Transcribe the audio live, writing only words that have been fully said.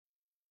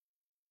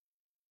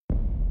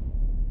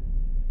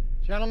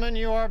Gentlemen,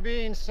 you are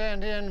being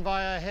sent in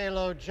via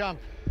Halo Jump.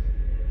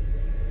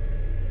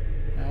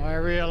 Now, I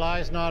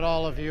realize not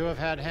all of you have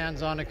had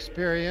hands-on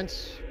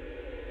experience.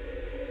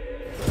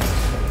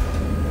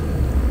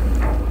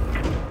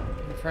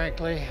 And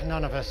frankly,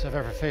 none of us have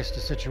ever faced a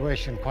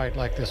situation quite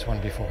like this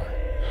one before.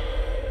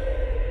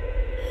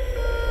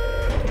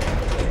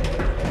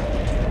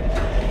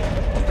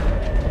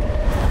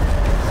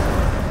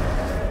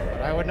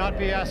 But I would not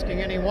be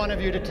asking any one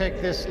of you to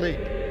take this leap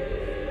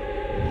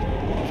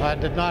if I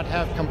did not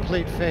have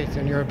complete faith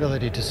in your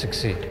ability to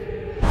succeed.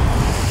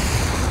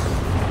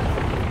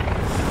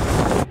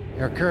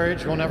 Your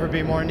courage will never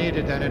be more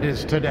needed than it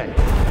is today.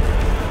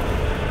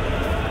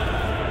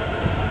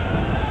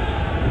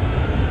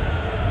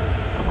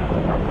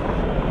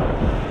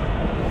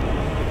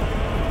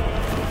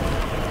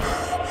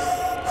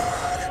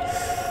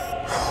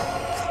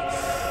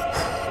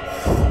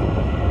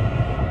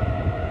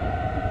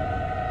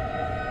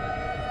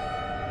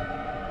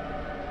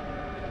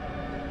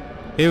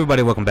 Hey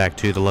everybody, welcome back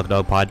to the Lucky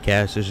Dog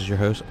Podcast. This is your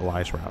host,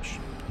 Elias Roush.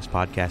 This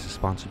podcast is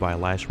sponsored by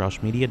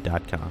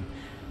EliasRoushMedia.com.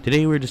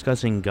 Today we're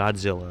discussing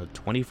Godzilla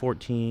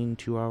 2014,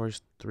 2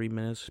 hours, 3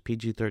 minutes,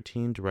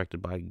 PG-13,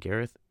 directed by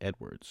Gareth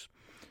Edwards.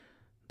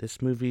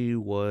 This movie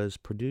was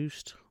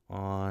produced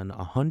on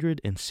a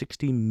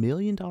 $160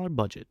 million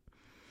budget.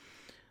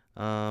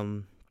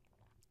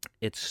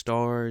 It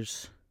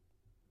stars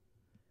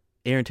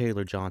Aaron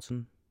Taylor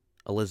Johnson,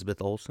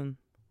 Elizabeth Olsen,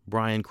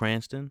 Bryan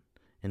Cranston,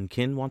 and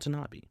Ken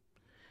Watanabe.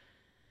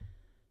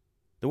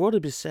 The world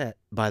is beset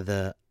by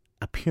the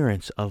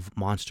appearance of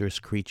monstrous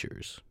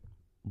creatures,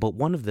 but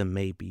one of them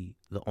may be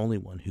the only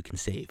one who can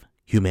save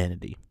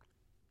humanity.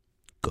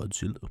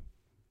 Godzilla.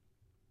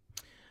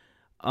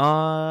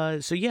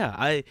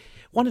 I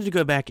wanted to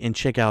go back and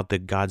check out the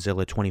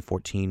Godzilla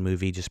 2014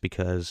 movie just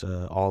because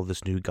all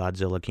this new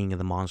Godzilla King of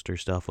the Monsters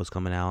stuff was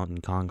coming out,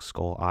 and Kong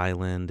Skull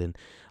Island, and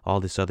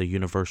all this other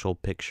Universal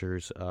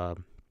Pictures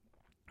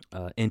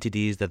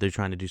entities that they're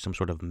trying to do some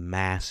sort of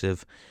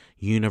massive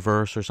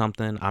universe or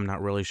something. I'm not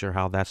really sure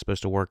how that's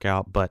supposed to work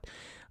out, but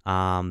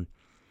I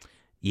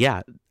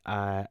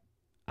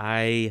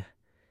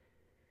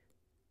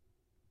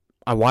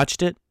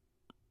watched it.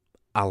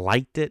 I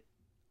liked it,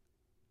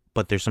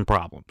 but there's some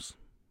problems.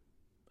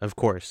 Of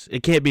course,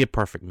 it can't be a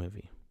perfect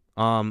movie.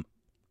 I'll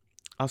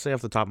say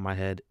off the top of my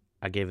head,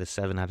 I gave it a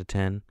 7 out of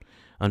 10.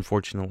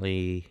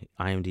 Unfortunately,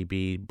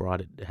 IMDb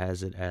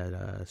has it at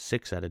a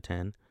 6 out of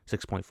 10.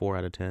 6.4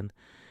 out of 10.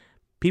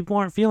 People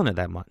aren't feeling it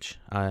that much,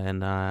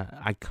 and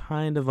I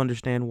kind of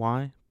understand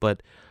why,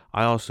 but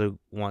I also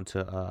want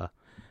to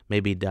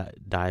maybe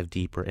dive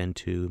deeper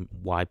into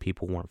why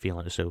people weren't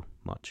feeling it so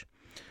much.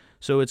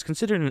 So it's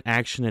considered an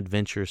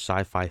action-adventure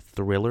sci-fi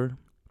thriller,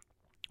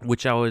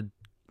 which I would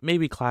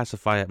maybe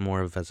classify it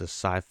more of as a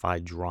sci-fi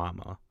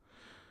drama,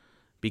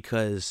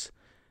 because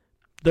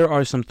there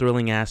are some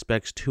thrilling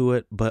aspects to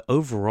it, but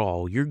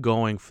overall, you're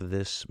going for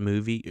this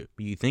movie,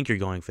 you think you're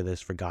going for this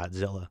for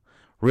Godzilla.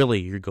 Really,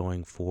 you're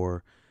going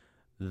for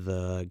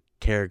the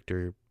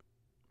character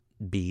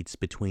beats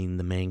between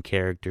the main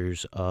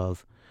characters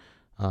of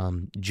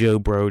Joe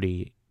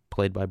Brody,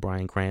 played by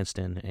Bryan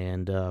Cranston,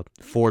 and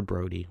Ford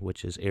Brody,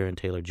 which is Aaron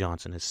Taylor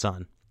Johnson, his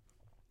son.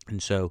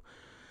 And so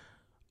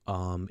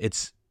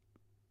it's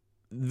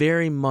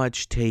very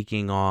much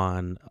taking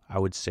on, I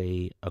would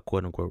say, a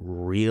quote-unquote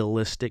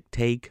realistic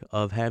take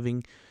of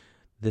having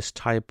this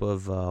type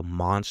of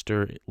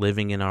monster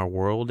living in our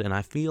world. And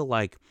I feel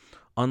like,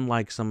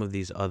 unlike some of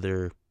these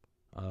other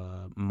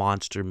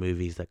monster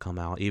movies that come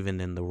out, even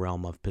in the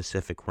realm of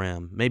Pacific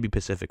Rim, maybe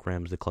Pacific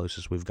Rim's the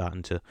closest we've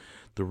gotten to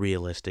the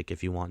realistic,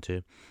 if you want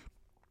to,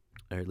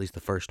 or at least the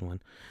first one,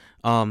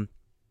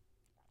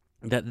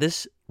 that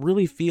this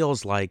really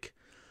feels like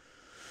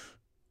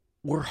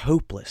we're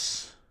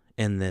hopeless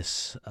in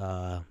this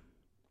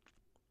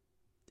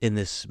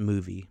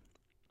movie.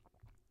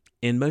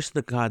 In most of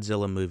the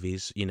Godzilla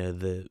movies, you know,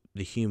 the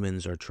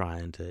humans are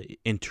trying to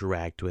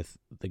interact with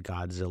the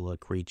Godzilla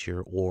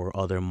creature or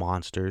other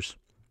monsters.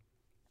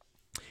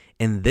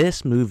 In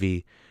this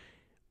movie,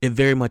 it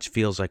very much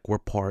feels like we're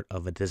part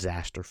of a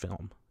disaster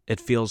film.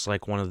 It feels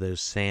like one of those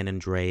San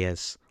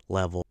Andreas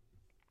level.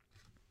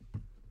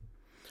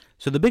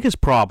 So the biggest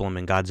problem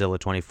in Godzilla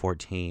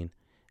 2014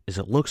 is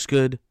it looks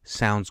good,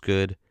 sounds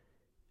good,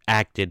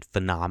 acted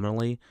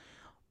phenomenally,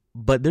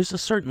 but there's a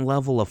certain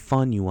level of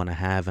fun you want to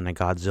have in a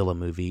Godzilla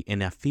movie,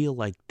 and I feel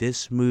like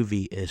this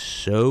movie is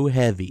so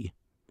heavy,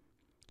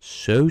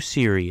 so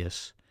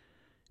serious,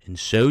 and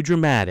so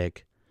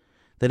dramatic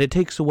that it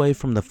takes away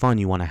from the fun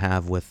you want to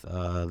have with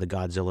the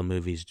Godzilla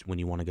movies when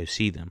you want to go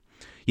see them.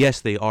 Yes,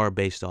 they are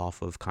based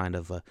off of kind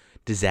of a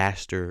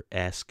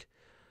disaster-esque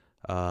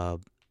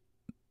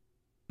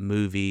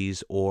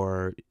movies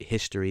or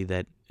history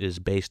that is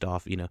based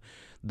off,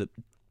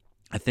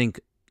 I think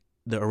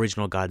the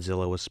original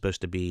Godzilla was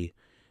supposed to be,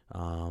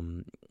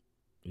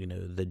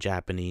 the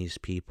Japanese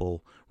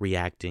people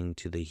reacting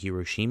to the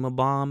Hiroshima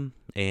bomb,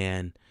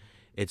 and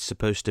it's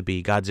supposed to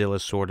be,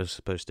 Godzilla's sort of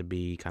supposed to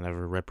be kind of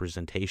a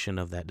representation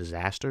of that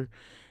disaster,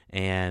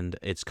 and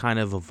it's kind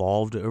of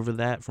evolved over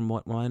that from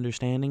what my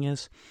understanding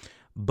is.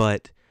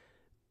 But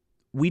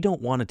we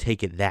don't want to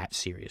take it that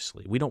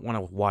seriously. We don't want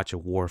to watch a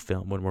war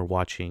film when we're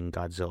watching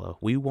Godzilla.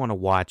 We want to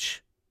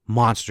watch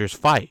monsters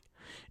fight.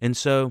 And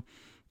so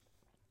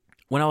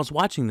when I was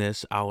watching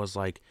this, I was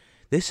like,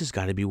 this has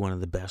got to be one of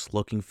the best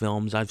looking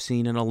films I've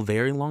seen in a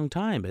very long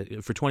time.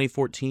 For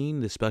 2014,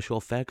 the special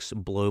effects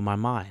blow my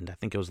mind. I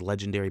think it was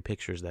Legendary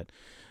Pictures that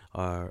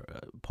are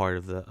part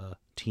of the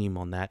team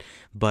on that.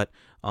 But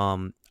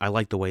I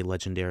like the way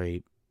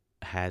Legendary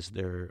has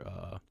their...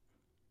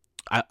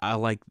 I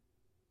like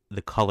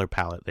the color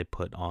palette they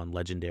put on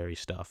Legendary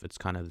stuff. It's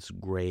kind of this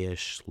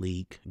grayish,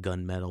 sleek,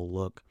 gunmetal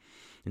look.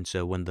 And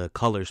so when the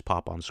colors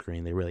pop on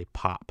screen, they really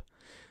pop.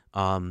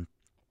 And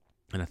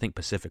I think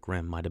Pacific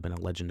Rim might have been a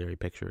Legendary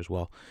picture as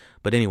well.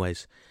 But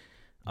anyways,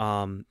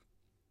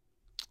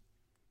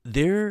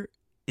 there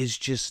is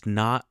just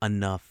not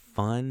enough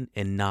fun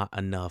and not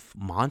enough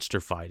monster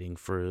fighting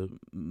for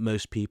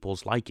most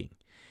people's liking.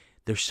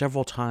 There's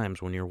several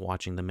times when you're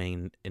watching the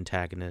main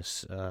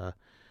antagonist,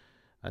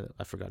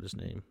 I forgot his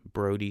name,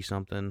 Brody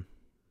something.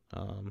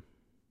 Let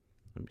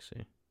me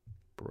see,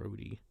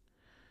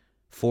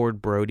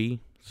 Ford Brody.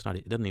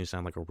 It doesn't even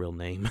sound like a real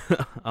name.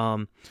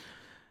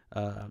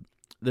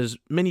 There's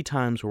many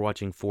times we're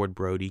watching Ford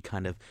Brody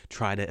kind of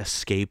try to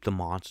escape the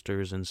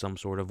monsters in some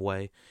sort of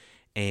way,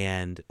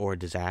 or a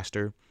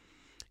disaster,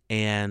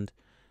 and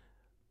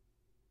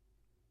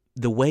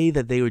the way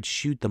that they would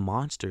shoot the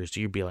monsters,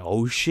 you'd be like,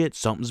 oh shit,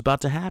 something's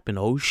about to happen.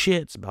 Oh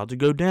shit, it's about to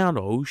go down.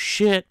 Oh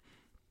shit.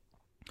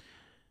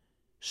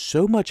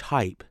 So much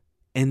hype,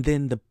 and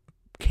then the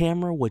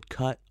camera would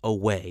cut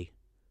away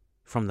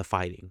from the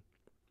fighting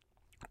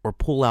or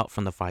pull out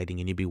from the fighting,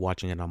 and you'd be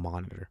watching it on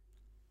monitor.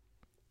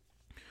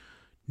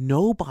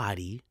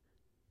 Nobody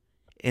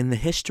in the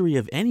history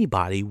of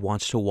anybody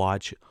wants to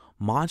watch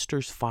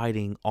monsters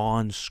fighting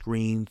on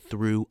screen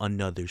through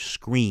another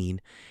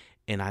screen.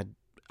 And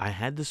I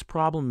had this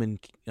problem in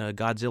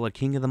Godzilla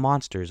King of the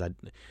Monsters.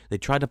 They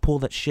tried to pull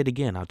that shit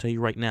again. I'll tell you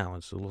right now.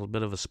 It's a little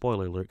bit of a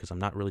spoiler alert because I'm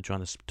not really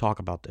trying to talk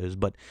about those.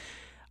 But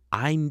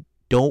I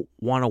don't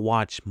want to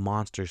watch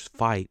monsters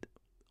fight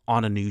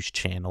on a news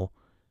channel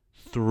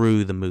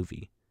through the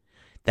movie.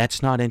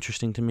 That's not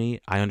interesting to me.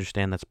 I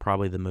understand that's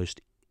probably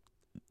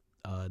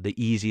the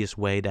easiest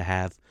way to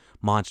have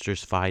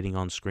monsters fighting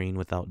on screen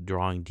without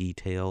drawing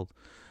detailed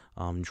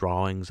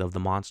drawings of the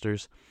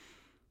monsters.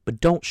 But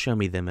don't show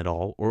me them at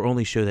all, or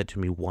only show that to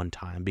me one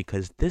time,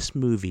 because this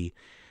movie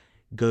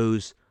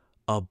goes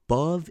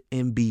above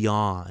and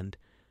beyond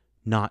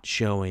not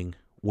showing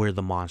where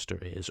the monster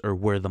is or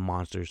where the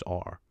monsters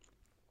are.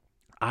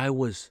 I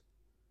was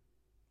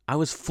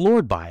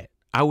floored by it.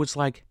 I was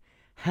like,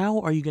 how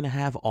are you going to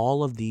have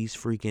all of these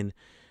freaking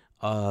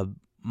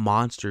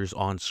monsters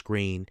on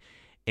screen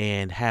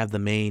and have the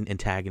main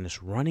antagonist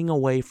running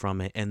away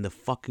from it and the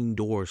fucking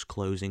doors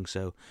closing,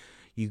 so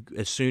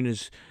as soon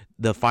as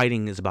the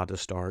fighting is about to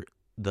start,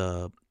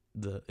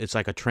 it's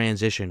like a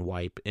transition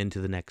wipe into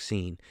the next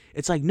scene.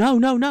 It's like, no,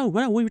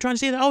 we were trying to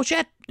see that. Oh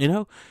shit,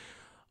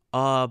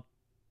 I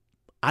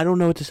don't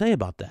know what to say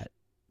about that.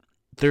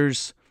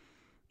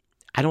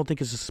 I don't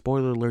think it's a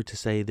spoiler alert to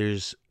say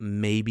there's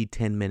maybe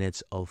 10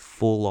 minutes of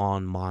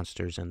full-on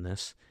monsters in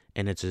this,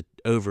 and it's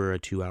over a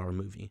 2-hour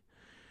movie.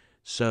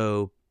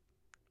 So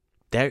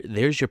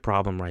there's your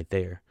problem right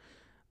there.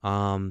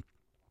 On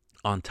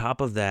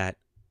top of that,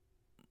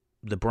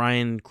 the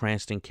Bryan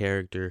Cranston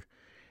character,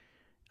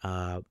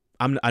 I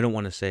don't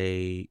want to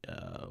say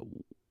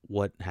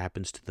what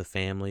happens to the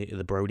family,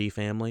 the Brody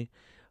family,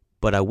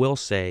 but I will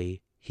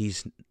say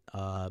he's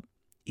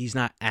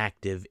not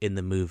active in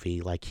the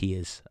movie like he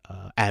is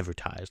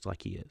advertised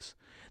like he is.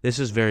 This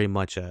is very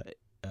much a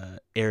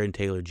Aaron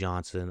Taylor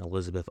Johnson,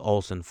 Elizabeth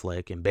Olsen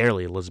flick, and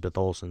barely Elizabeth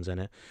Olsen's in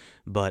it,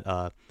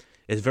 but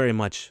it's very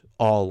much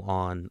all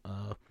on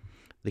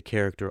the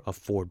character of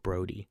Ford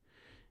Brody.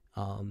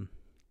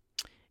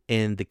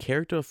 And the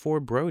character of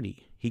Ford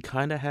Brody, he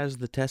kind of has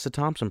the Tessa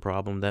Thompson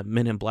problem that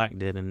Men in Black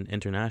did in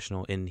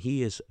International, and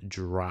he is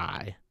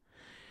dry.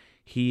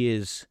 He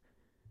is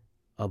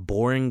a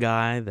boring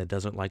guy that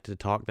doesn't like to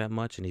talk that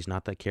much, and he's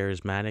not that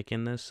charismatic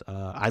in this.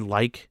 I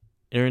like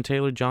Aaron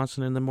Taylor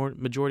Johnson in the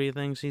majority of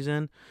things he's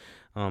in.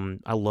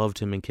 I loved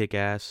him in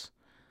Kick-Ass.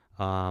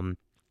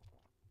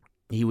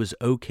 He was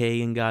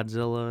okay in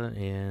Godzilla,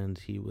 and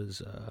he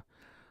was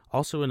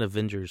also in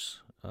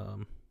Avengers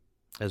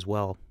as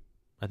well.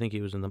 I think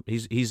he was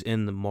he's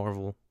in the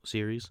Marvel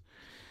series.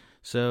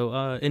 So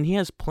and he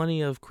has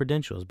plenty of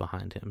credentials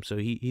behind him. So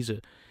he's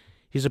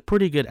a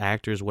pretty good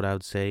actor is what I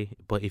would say.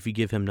 But if you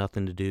give him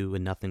nothing to do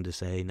and nothing to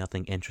say,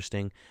 nothing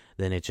interesting,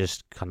 then it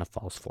just kind of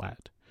falls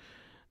flat.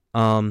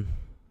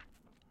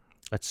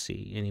 Let's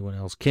see, anyone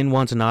else? Ken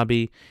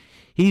Watanabe,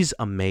 he's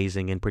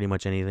amazing in pretty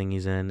much anything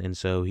he's in, and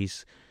so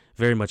he's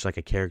very much like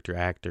a character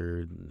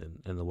actor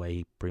in the way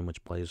he pretty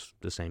much plays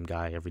the same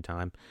guy every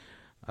time.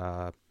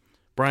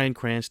 Bryan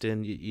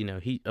Cranston,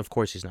 he of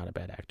course he's not a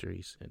bad actor.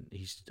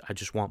 I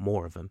just want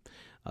more of him.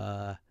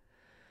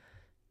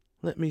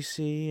 Let me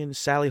see. And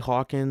Sally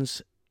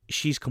Hawkins,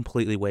 she's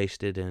completely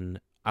wasted, and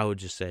I would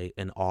just say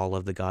in all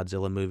of the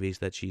Godzilla movies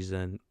that she's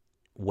in,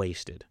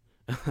 wasted.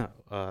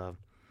 uh,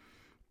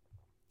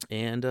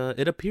 and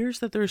it appears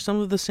that there's some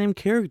of the same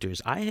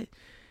characters. I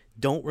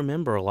don't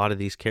remember a lot of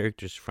these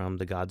characters from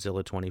the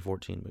Godzilla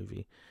 2014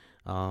 movie,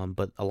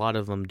 but a lot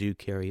of them do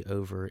carry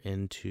over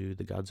into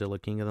the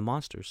Godzilla King of the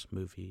Monsters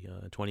movie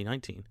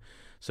 2019.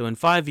 So in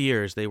 5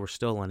 years, they were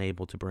still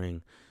unable to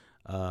bring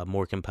a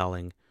more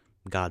compelling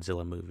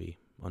Godzilla movie,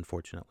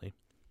 unfortunately.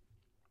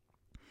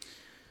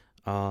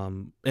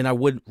 And I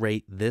wouldn't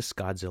rate this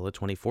Godzilla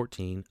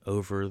 2014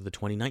 over the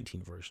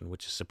 2019 version,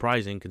 which is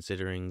surprising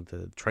considering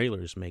the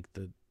trailers make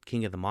the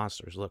King of the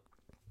Monsters look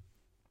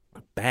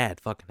bad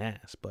fucking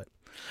ass. But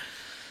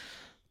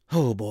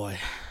oh boy.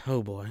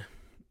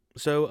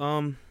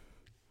 So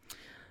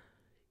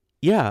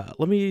yeah,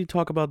 let me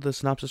talk about the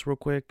synopsis real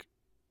quick.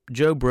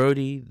 Joe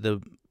Brody,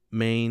 the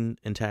main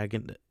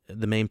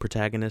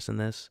protagonist in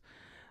this,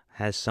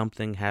 has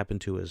something happen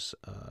to his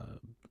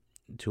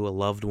to a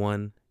loved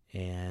one,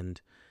 and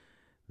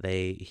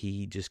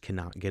he just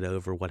cannot get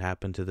over what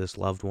happened to this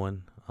loved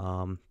one.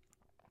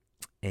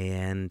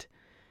 And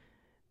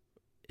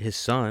his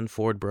son,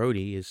 Ford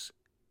Brody, is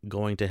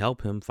going to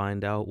help him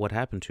find out what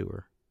happened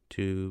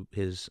to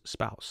his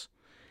spouse.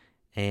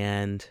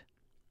 And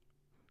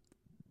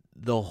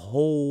the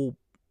whole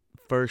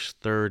first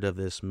third of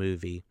this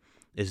movie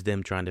is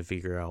them trying to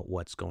figure out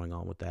what's going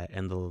on with that.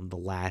 And the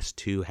last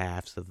two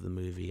halves of the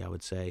movie, I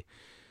would say,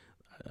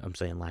 I'm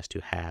saying last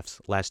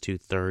two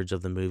thirds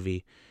of the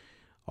movie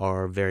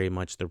are very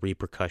much the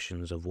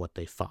repercussions of what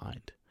they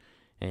find.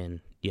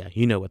 And yeah,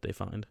 you know what they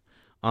find.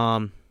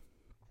 The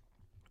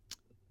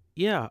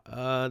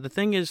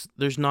thing is,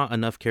 there's not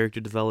enough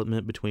character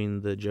development between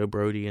the Joe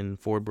Brody and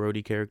Ford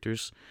Brody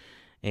characters.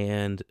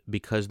 And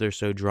because they're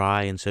so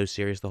dry and so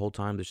serious the whole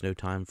time, there's no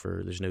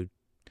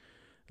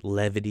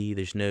levity,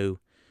 there's no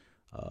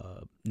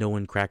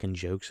one cracking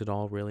jokes at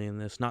all really in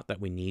this. Not that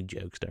we need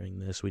jokes during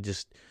this, we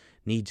just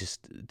need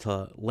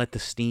to let the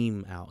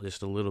steam out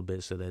just a little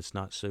bit so that it's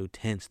not so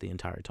tense the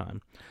entire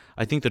time.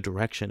 I think the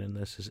direction in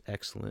this is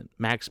excellent.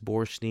 Max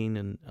Borstein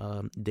and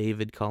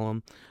David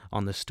Cullum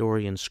on the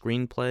story and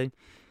screenplay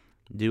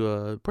do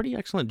a pretty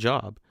excellent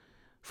job.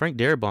 Frank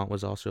Darabont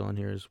was also on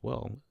here as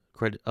well.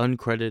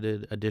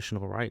 Uncredited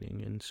additional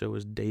writing, and so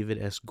was David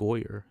S.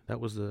 Goyer. That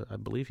was I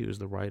believe he was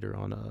the writer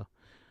on the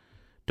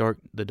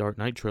Dark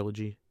Knight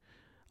trilogy.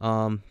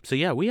 So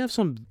yeah, we have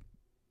some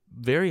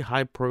very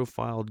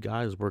high-profile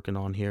guys working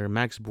on here.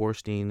 Max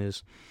Borstein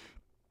is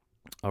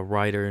a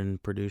writer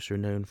and producer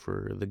known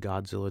for the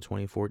Godzilla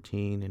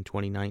 2014 and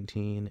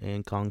 2019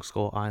 and Kong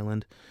Skull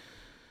Island.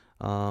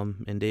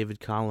 And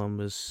David Cullum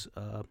is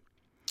a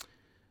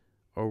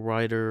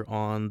writer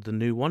on the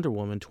new Wonder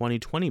Woman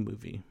 2020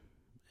 movie,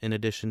 in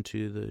addition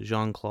to the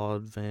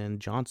Jean-Claude Van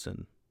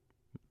Johnson.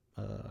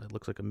 It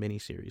looks like a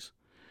miniseries.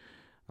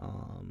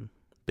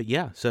 But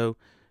yeah, so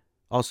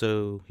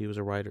also he was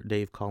a writer.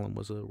 Dave Cullum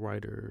was a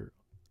writer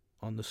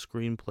on the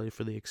screenplay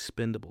for The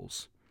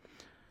Expendables.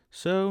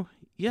 So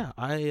yeah,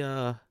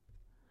 I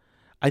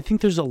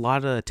think there's a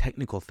lot of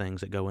technical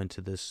things that go into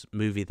this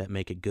movie that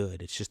make it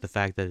good. It's just the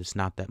fact that it's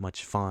not that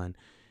much fun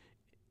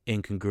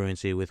in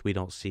congruency with we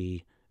don't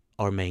see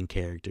our main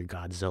character,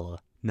 Godzilla,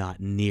 not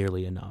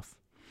nearly enough.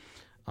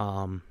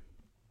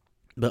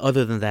 But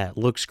other than that,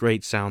 looks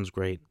great, sounds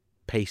great,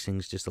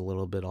 pacing's just a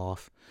little bit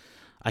off.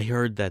 I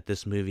heard that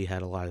this movie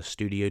had a lot of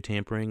studio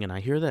tampering, and I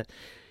hear that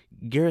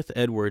Gareth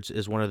Edwards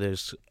is one of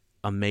those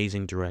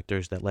amazing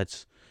directors that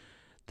lets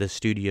the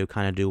studio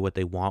kind of do what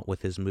they want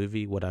with his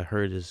movie. What I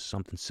heard is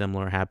something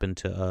similar happened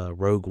to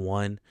Rogue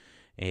One,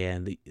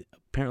 and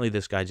apparently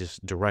this guy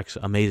just directs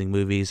amazing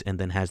movies and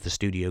then has the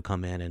studio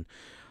come in and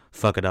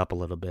fuck it up a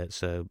little bit,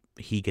 so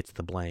he gets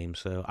the blame.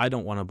 So I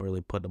don't want to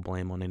really put the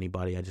blame on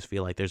anybody. I just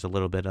feel like there's a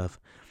little bit of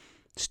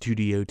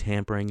studio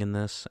tampering in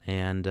this,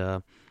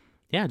 and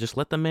yeah, just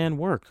let the man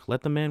work.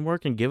 Let the man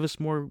work and give us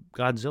more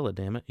Godzilla,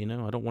 damn it. I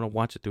don't want to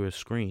watch it through a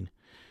screen.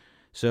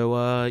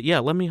 So yeah,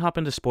 let me hop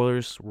into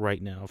spoilers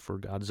right now for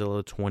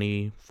Godzilla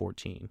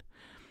 2014.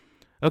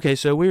 Okay,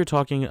 so we were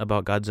talking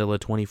about Godzilla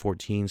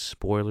 2014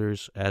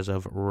 spoilers as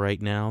of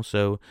right now.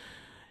 So,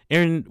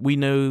 Aaron, we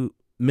know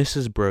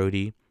Mrs.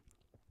 Brody,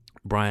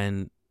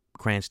 Bryan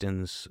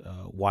Cranston's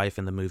wife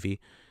in the movie,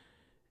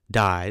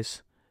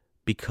 dies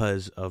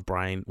because of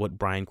what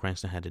Bryan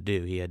Cranston had to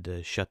do. He had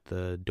to shut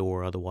the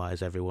door,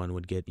 otherwise everyone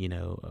would get,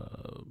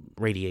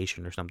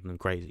 radiation or something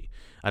crazy.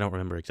 I don't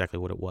remember exactly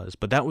what it was,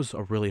 but that was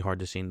a really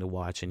hard scene to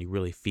watch, and you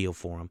really feel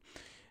for him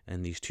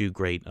and these two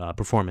great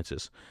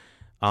performances.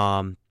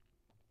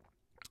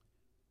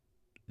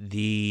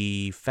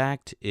 The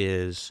fact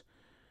is,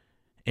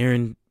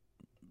 Aaron,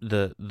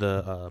 the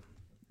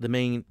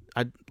main,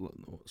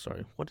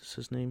 what is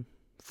his name?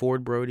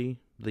 Ford Brody,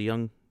 the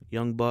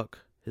young buck,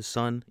 his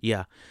son.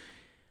 Yeah,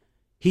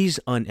 he's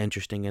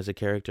uninteresting as a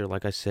character.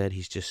 Like I said,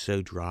 he's just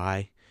so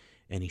dry,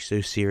 and he's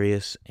so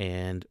serious,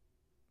 and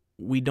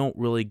we don't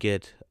really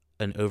get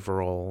an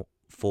overall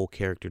full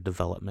character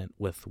development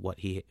with what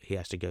he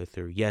has to go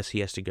through. Yes, he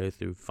has to go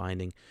through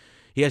finding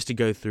he has to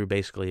go through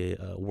basically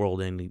a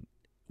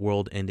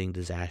world-ending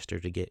disaster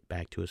to get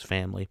back to his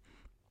family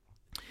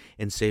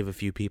and save a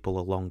few people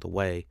along the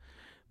way.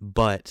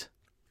 But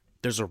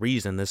there's a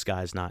reason this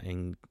guy's not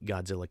in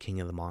Godzilla King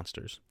of the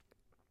Monsters.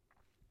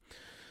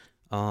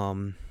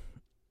 And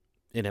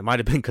it might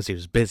have been because he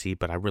was busy,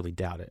 but I really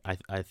doubt it.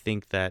 I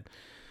think that,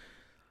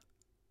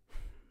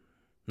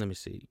 let me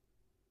see.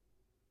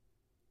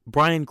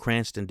 Bryan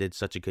Cranston did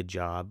such a good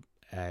job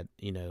at,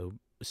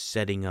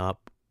 setting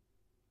up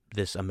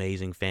this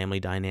amazing family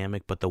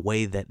dynamic, but the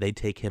way that they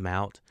take him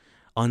out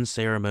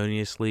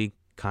unceremoniously,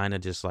 kind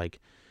of just like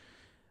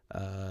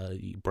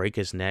break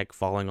his neck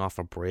falling off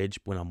a bridge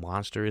when a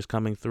monster is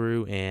coming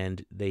through,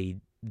 and they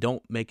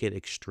don't make it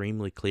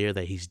extremely clear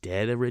that he's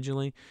dead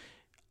originally.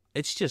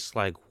 It's just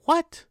like,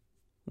 what?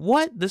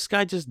 This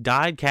guy just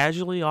died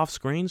casually off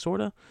screen,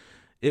 sort of?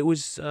 It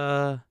was,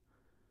 I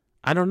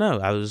don't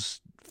know.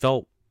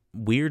 Felt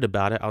weird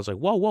about it. I was like,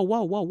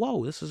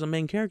 whoa. This is a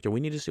main character. We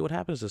need to see what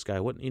happens to this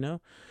guy.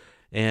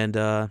 And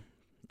I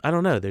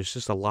don't know. There's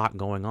just a lot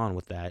going on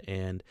with that.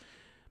 And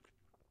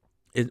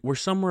we're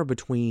somewhere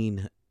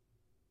between,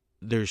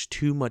 there's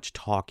too much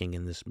talking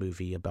in this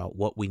movie about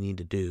what we need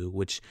to do,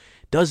 which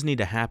does need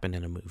to happen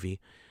in a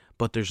movie,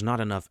 but there's not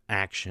enough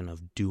action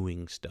of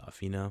doing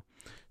stuff,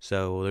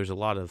 So there's a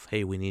lot of,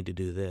 hey, we need to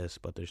do this,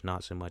 but there's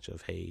not so much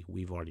of, hey,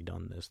 we've already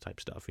done this type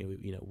stuff.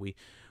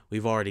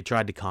 We've already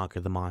tried to conquer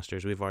the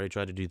monsters. We've already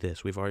tried to do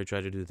this. We've already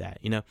tried to do that,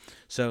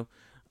 So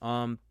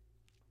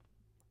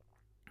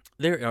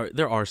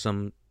there are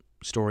some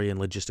story and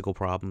logistical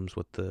problems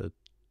with the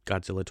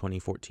Godzilla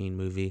 2014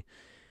 movie,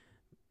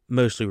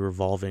 mostly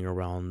revolving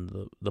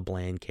around the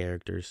bland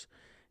characters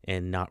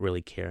and not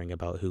really caring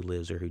about who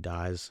lives or who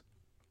dies.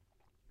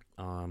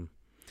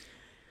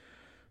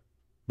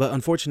 But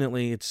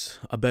unfortunately, it's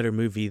a better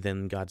movie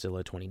than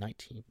Godzilla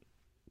 2019.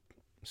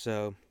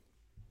 So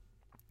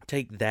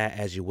take that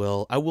as you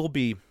will. I will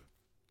be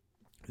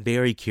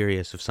very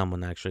curious if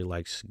someone actually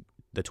likes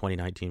the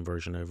 2019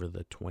 version over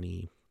the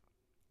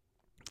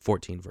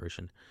 2014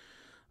 version.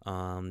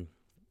 And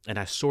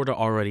I sort of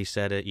already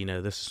said it,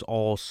 this is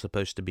all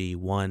supposed to be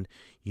one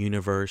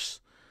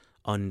universe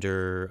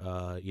under,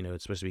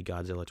 it's supposed to be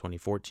Godzilla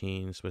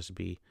 2014, it's supposed to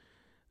be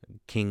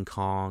King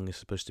Kong is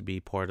supposed to be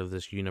part of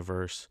this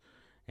universe,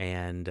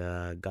 and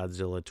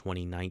Godzilla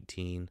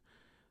 2019,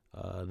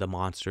 the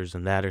monsters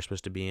and that are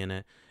supposed to be in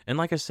it. And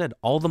like I said,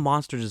 all the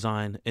monster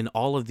design in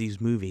all of these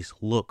movies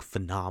look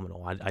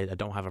phenomenal. I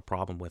don't have a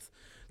problem with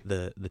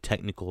the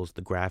technicals,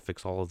 the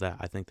graphics, all of that.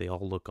 I think they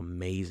all look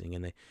amazing,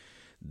 and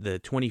the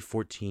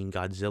 2014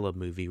 Godzilla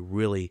movie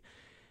really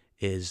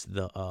is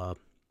the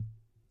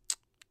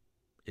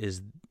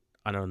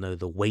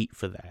weight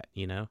for that,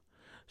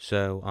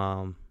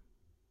 So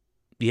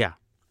yeah.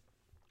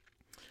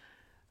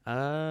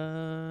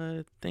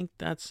 I think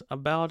that's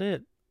about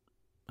it.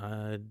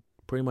 I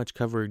pretty much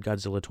covered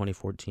Godzilla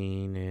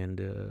 2014, and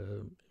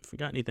if we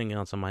got anything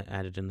else, I might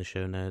add it in the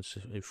show notes.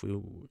 If we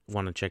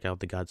want to check out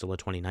the Godzilla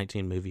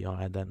 2019 movie, I'll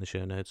add that in the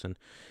show notes. And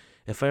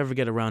if I ever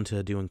get around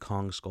to doing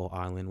Kong Skull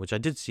Island, which I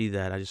did see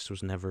that, I just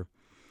was not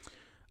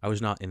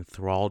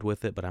enthralled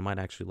with it, but I might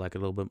actually like it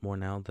a little bit more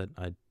now that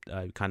I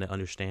kind of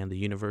understand the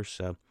universe.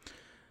 So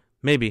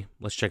maybe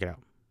let's check it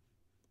out.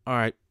 All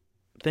right.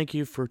 Thank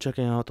you for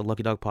checking out the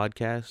Lucky Dog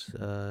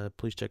Podcast.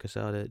 Please check us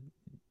out at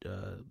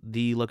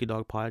the Lucky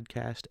Dog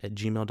Podcast at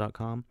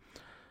gmail.com.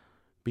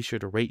 Be sure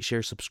to rate,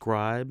 share,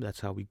 subscribe.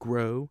 That's how we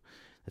grow.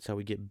 That's how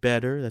we get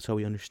better. That's how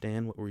we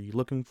understand what we're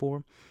looking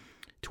for.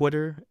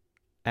 Twitter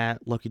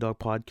at Lucky Dog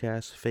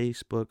Podcast.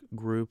 Facebook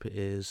group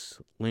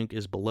link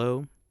is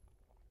below.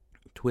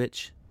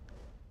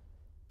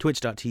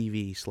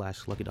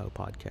 Twitch.tv/Lucky Dog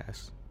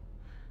Podcast.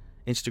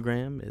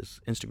 Instagram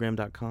is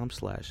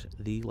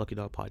instagram.com/The Lucky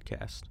Dog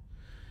Podcast.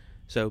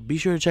 So be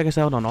sure to check us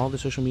out on all the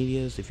social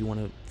medias. If you want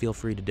to, feel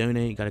free to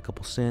donate. You got a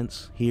couple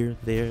cents here,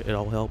 there. It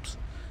all helps.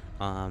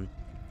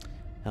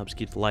 Helps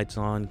keep the lights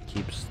on,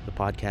 keeps the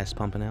podcast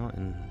pumping out,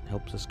 and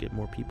helps us get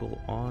more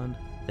people on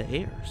the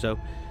air. So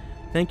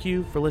thank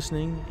you for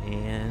listening,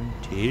 and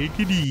take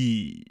it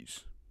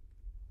easy.